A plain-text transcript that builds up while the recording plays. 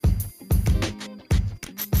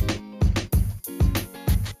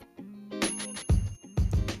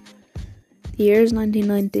The year is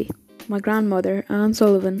 1990. My grandmother, Anne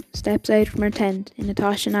Sullivan, steps out from her tent in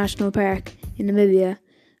Etosha National Park in Namibia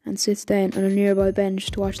and sits down on a nearby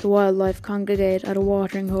bench to watch the wildlife congregate at a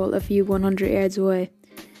watering hole a few 100 yards away.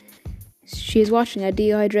 She is watching a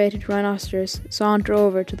dehydrated rhinoceros saunter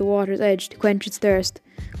over to the water's edge to quench its thirst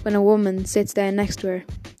when a woman sits down next to her.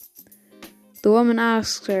 The woman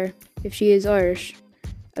asks her if she is Irish,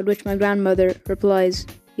 at which my grandmother replies,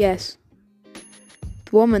 "Yes."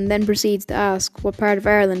 The woman then proceeds to ask what part of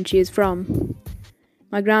Ireland she is from.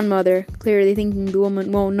 My grandmother, clearly thinking the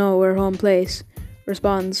woman won't know her home place,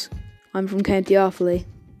 responds, "I'm from County Offaly."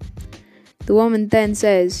 The woman then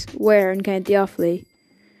says, "Where in County Offaly?"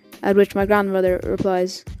 At which my grandmother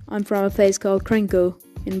replies, "I'm from a place called Crinkle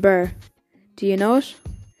in Birr. Do you know it?"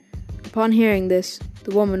 Upon hearing this,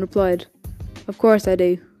 the woman replied, "Of course I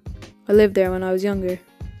do. I lived there when I was younger."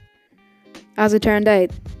 As it turned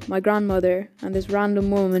out, my grandmother and this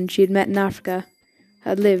random woman she had met in Africa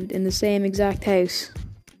had lived in the same exact house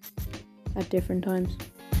at different times.